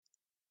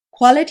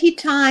Quality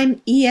Time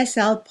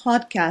ESL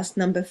Podcast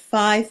number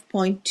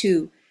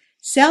 5.2,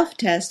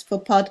 Self-Test for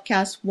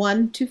Podcasts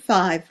 1 to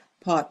 5,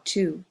 Part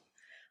 2.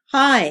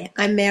 Hi,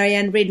 I'm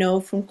Marianne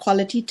Renault from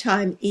Quality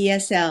Time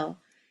ESL.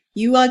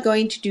 You are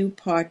going to do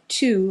Part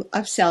 2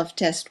 of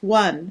Self-Test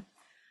 1.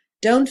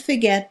 Don't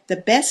forget, the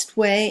best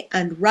way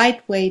and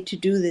right way to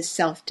do this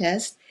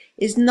self-test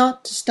is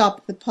not to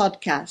stop the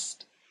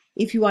podcast.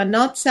 If you are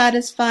not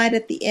satisfied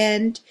at the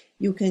end,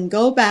 you can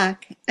go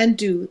back and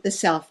do the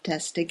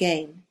self-test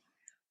again.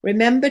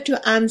 Remember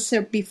to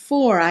answer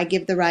before I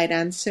give the right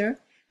answer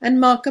and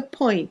mark a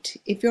point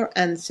if your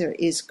answer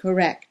is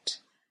correct.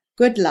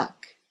 Good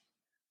luck.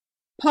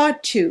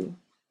 Part 2.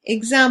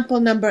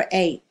 Example number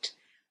 8.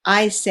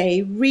 I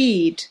say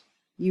read.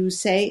 You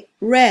say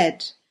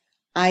read.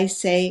 I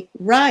say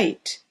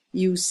write.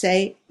 You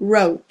say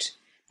wrote.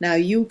 Now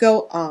you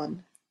go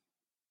on.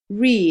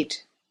 Read.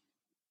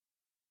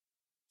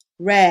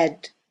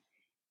 Read.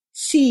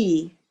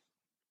 See.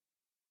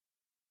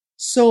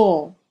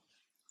 Saw.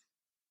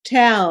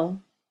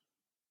 Tell,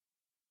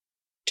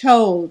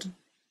 told,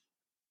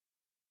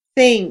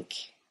 think,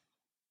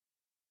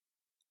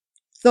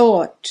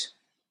 thought.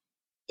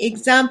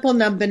 Example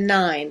number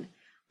 9.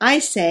 I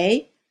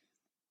say,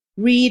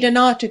 read an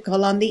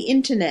article on the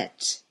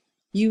internet.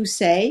 You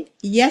say,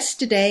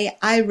 yesterday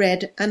I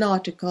read an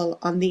article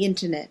on the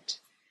internet.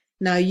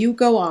 Now you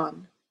go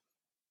on.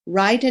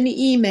 Write an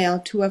email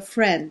to a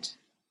friend.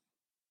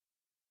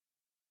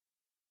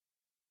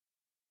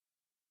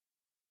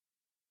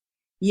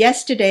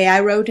 Yesterday I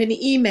wrote an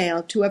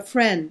email to a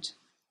friend.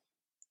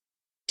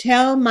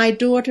 Tell my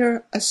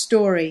daughter a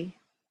story.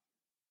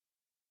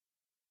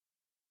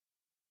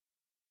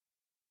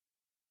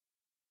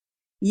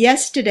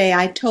 Yesterday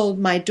I told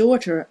my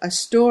daughter a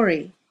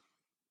story.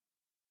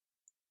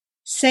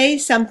 Say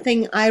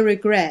something I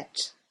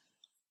regret.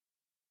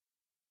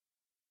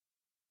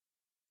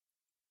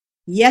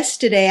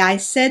 Yesterday I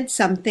said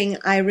something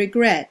I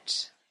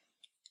regret.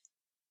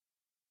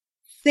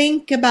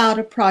 Think about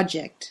a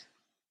project.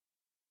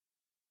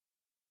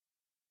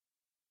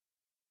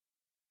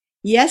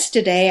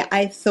 Yesterday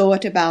I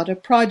thought about a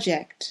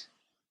project.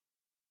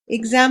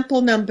 Example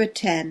number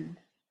 10.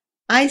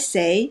 I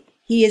say,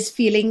 he is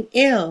feeling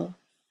ill.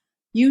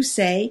 You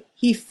say,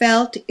 he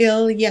felt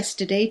ill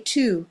yesterday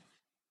too.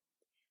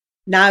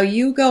 Now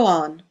you go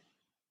on.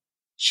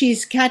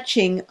 She's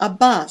catching a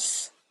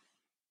bus.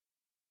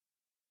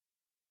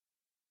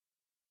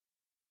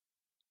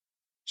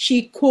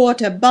 She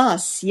caught a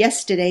bus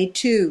yesterday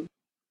too.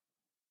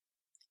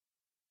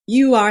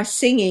 You are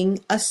singing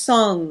a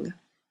song.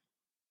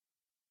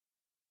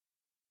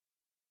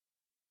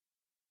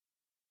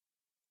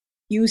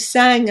 You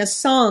sang a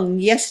song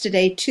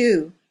yesterday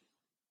too.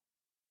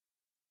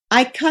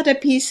 I cut a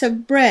piece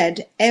of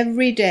bread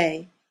every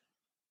day.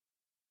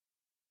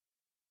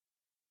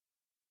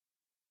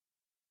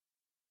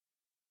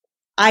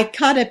 I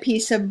cut a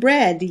piece of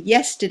bread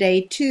yesterday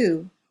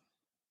too.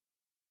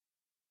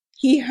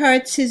 He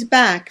hurts his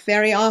back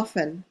very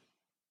often.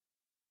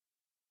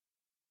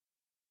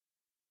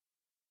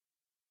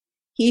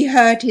 He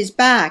hurt his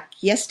back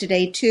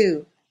yesterday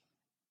too.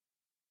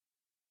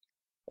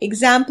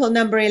 Example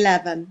number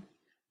 11.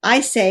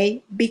 I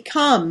say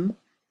become.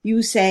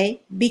 You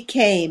say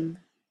became.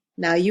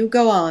 Now you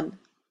go on.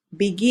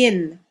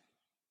 Begin.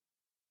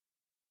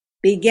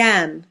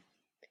 Began.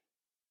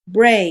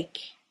 Break.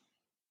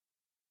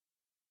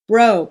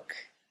 Broke.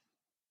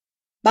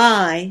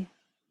 Buy.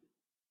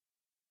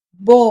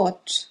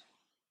 Bought.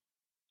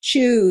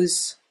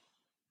 Choose.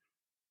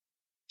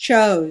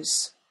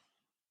 Chose.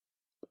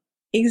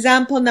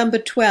 Example number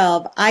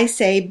 12. I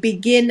say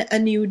begin a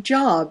new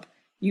job.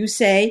 You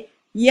say,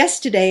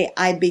 yesterday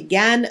I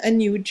began a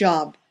new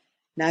job.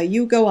 Now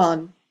you go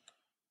on.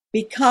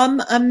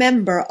 Become a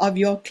member of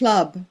your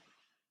club.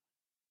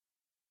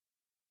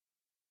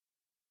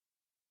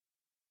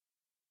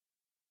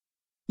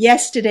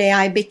 Yesterday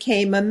I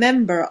became a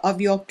member of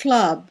your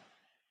club.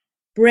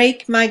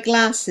 Break my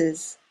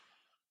glasses.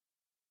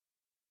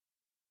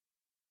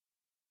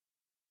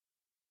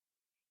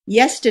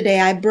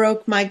 Yesterday I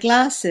broke my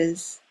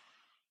glasses.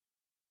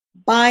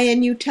 Buy a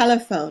new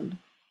telephone.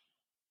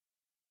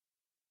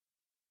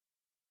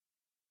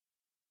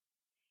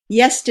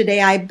 Yesterday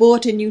I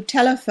bought a new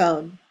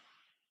telephone.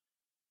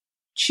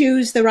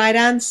 Choose the right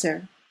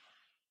answer.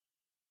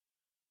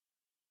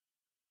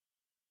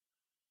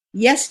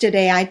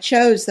 Yesterday I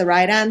chose the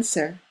right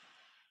answer.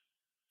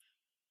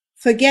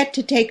 Forget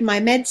to take my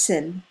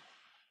medicine.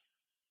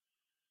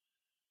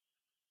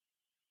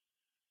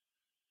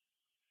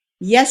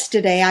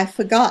 Yesterday I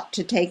forgot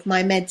to take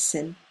my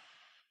medicine.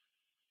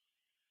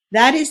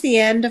 That is the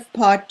end of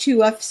Part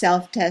 2 of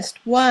Self-Test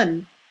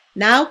 1.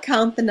 Now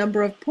count the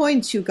number of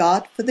points you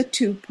got for the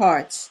 2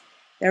 parts.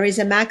 There is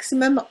a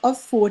maximum of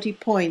 40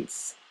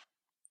 points.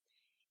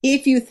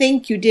 If you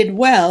think you did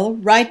well,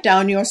 write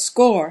down your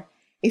score.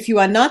 If you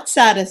are not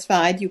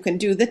satisfied, you can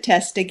do the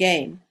test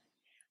again.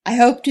 I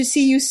hope to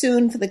see you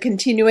soon for the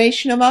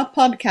continuation of our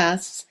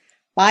podcasts.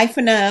 Bye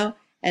for now,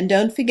 and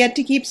don't forget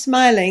to keep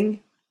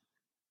smiling.